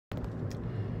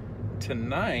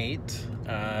tonight,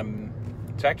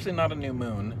 it's actually not a new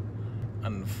moon,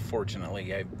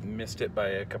 unfortunately. I missed it by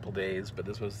a couple days, but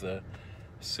this was the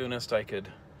soonest I could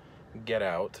get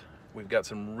out. We've got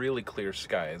some really clear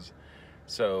skies,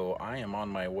 so I am on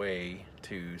my way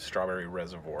to Strawberry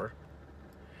Reservoir.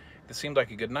 This seemed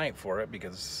like a good night for it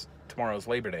because tomorrow's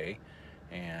Labor Day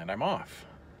and I'm off,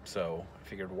 so I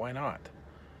figured why not?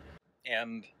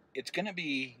 And it's going to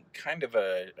be kind of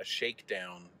a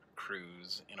shakedown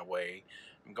cruise in a way.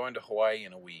 I'm going to Hawaii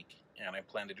in a week and I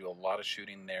plan to do a lot of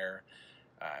shooting there.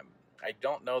 I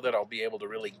don't know that I'll be able to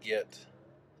really get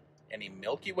any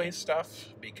Milky Way stuff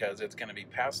because it's going to be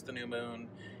past the new moon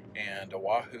and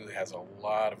Oahu has a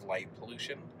lot of light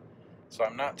pollution, so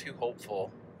I'm not too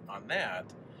hopeful on that.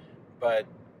 But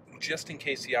just in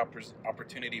case the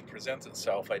opportunity presents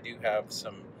itself, I do have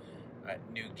some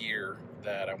new gear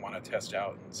that I want to test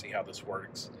out and see how this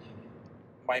works.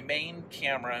 My main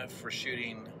camera for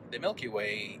shooting the Milky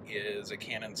Way is a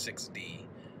Canon 6D,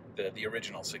 the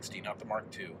original 6D, not the Mark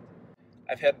II.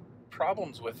 I've had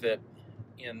problems with it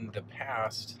in the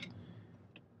past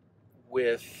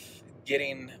with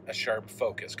getting a sharp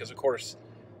focus because, of course,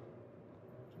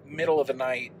 middle of the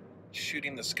night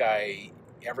shooting the sky,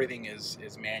 everything is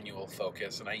manual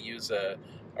focus, and I use a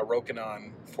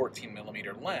Rokinon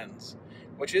 14mm lens,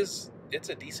 which it's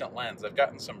a decent lens. I've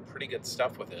gotten some pretty good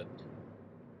stuff with it,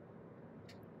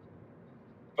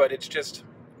 but it's just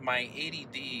my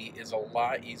 80D is a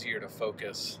lot easier to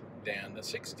focus than the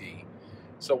 6D.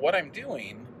 So what I'm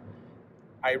doing,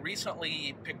 I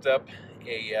recently picked up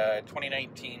a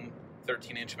 2019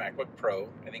 13-inch MacBook Pro.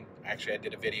 I think actually I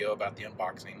did a video about the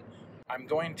unboxing. I'm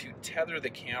going to tether the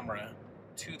camera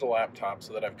to the laptop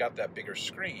so that I've got that bigger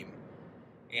screen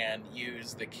and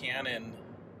use the Canon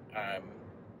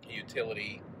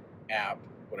utility app,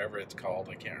 whatever it's called,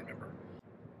 I can't remember.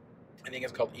 I think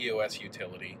it's called EOS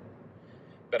Utility.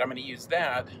 But I'm going to use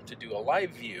that to do a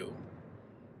live view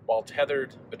while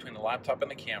tethered between the laptop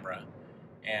and the camera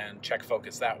and check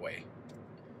focus that way.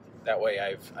 That way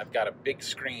I've got a big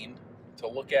screen to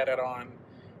look at it on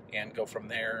and go from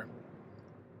there,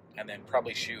 and then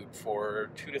probably shoot for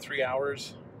 2 to 3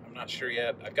 hours. I'm not sure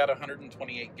yet. I've got a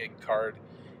 128 gig card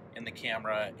in the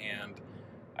camera, and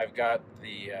I've got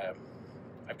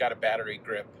a battery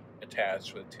grip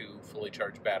attached with 2 fully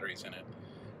charged batteries in it.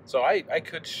 So I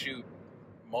could shoot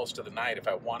most of the night if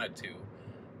I wanted to,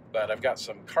 but I've got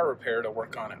some car repair to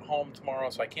work on at home tomorrow,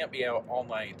 so I can't be out all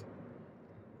night,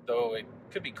 though it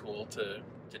could be cool to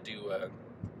do a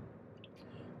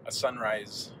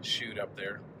sunrise shoot up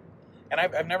there. And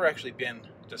I've never actually been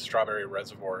to Strawberry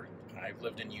Reservoir. I've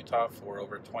lived in Utah for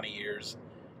over 20 years,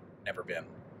 never been.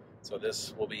 So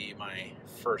this will be my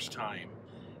first time.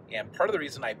 And part of the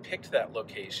reason I picked that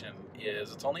location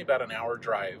is it's only about an hour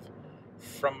drive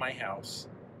from my house.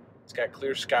 It's got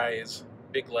clear skies,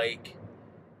 big lake.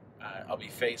 I'll be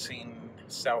facing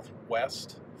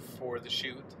southwest for the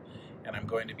shoot, and I'm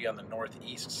going to be on the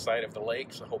northeast side of the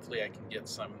lake, so hopefully I can get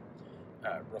some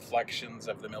reflections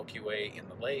of the Milky Way in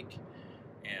the lake.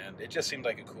 And it just seemed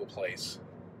like a cool place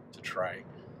to try.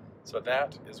 So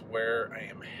that is where I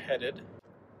am headed.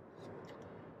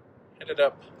 Headed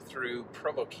up through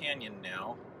Provo Canyon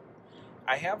now.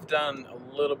 I have done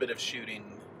a little bit of shooting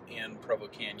in Provo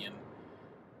Canyon,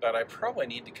 but I probably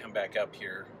need to come back up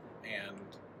here and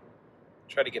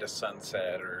try to get a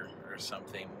sunset or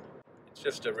something. It's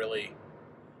just a really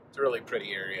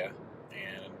pretty area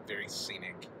and very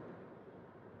scenic.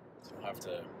 So I'll have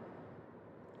to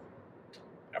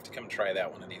come try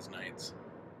that one of these nights.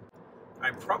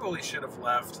 I probably should have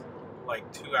left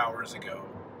like 2 hours ago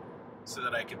so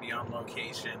that I could be on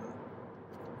location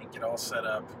and get all set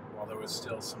up while there was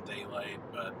still some daylight,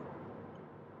 but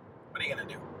what are you gonna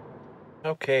do?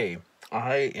 Okay,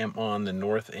 I am on the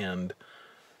north end,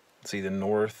 the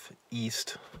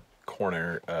northeast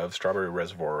corner of Strawberry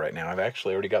Reservoir right now. I've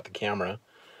actually already got the camera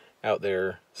out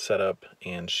there set up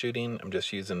and shooting. I'm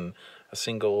just using a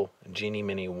single Genie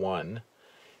Mini 1,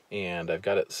 and I've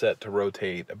got it set to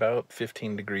rotate about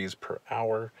 15 degrees per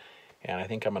hour, and I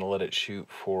think I'm going to let it shoot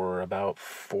for about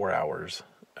 4 hours.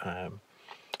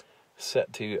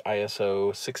 Set to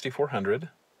ISO 6400.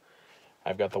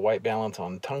 I've got the white balance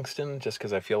on tungsten just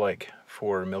because I feel like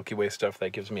for Milky Way stuff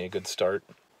that gives me a good start.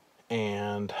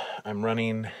 And I'm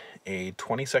running a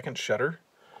 20-second shutter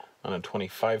on a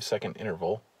 25-second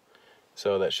interval,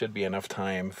 so that should be enough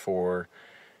time for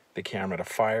the camera to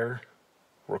fire,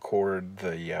 record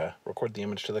the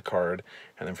image to the card,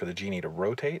 and then for the Genie to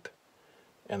rotate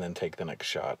and then take the next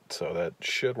shot. So that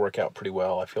should work out pretty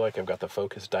well. I feel like I've got the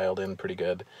focus dialed in pretty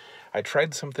good. I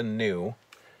tried something new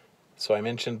So I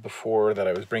mentioned before that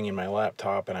I was bringing my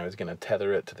laptop and I was going to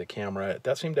tether it to the camera.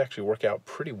 That seemed to actually work out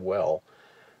pretty well.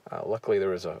 Luckily there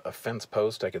was a fence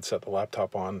post I could set the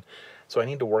laptop on, so I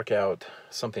need to work out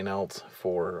something else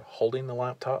for holding the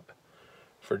laptop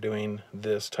for doing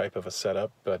this type of a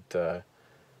setup, but that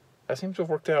seems to have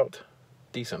worked out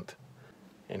decent.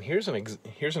 And here's an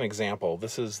example.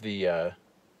 This is the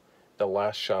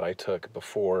last shot I took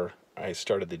before I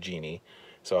started the Genie.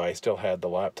 So I still had the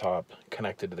laptop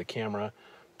connected to the camera,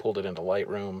 pulled it into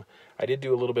Lightroom. I did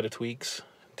do a little bit of tweaks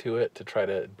to it to try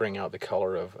to bring out the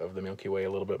color of the Milky Way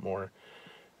a little bit more,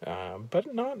 but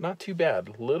not too bad.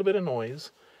 A little bit of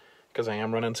noise because I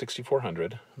am running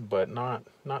 6400, but not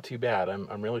too bad.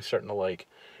 I'm really starting to like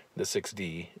the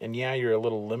 6D. And yeah, you're a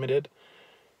little limited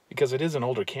because it is an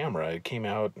older camera. It came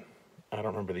out, I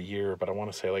don't remember the year, but I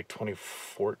want to say like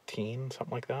 2014,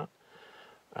 something like that.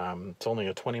 It's only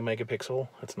a 20 megapixel.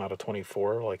 It's not a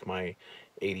 24 like my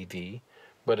 80D,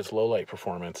 but its low light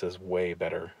performance is way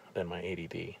better than my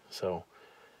 80D. So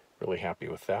really happy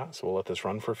with that. So we'll let this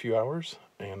run for a few hours,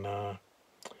 and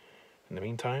in the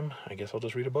meantime, I guess I'll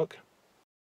just read a book.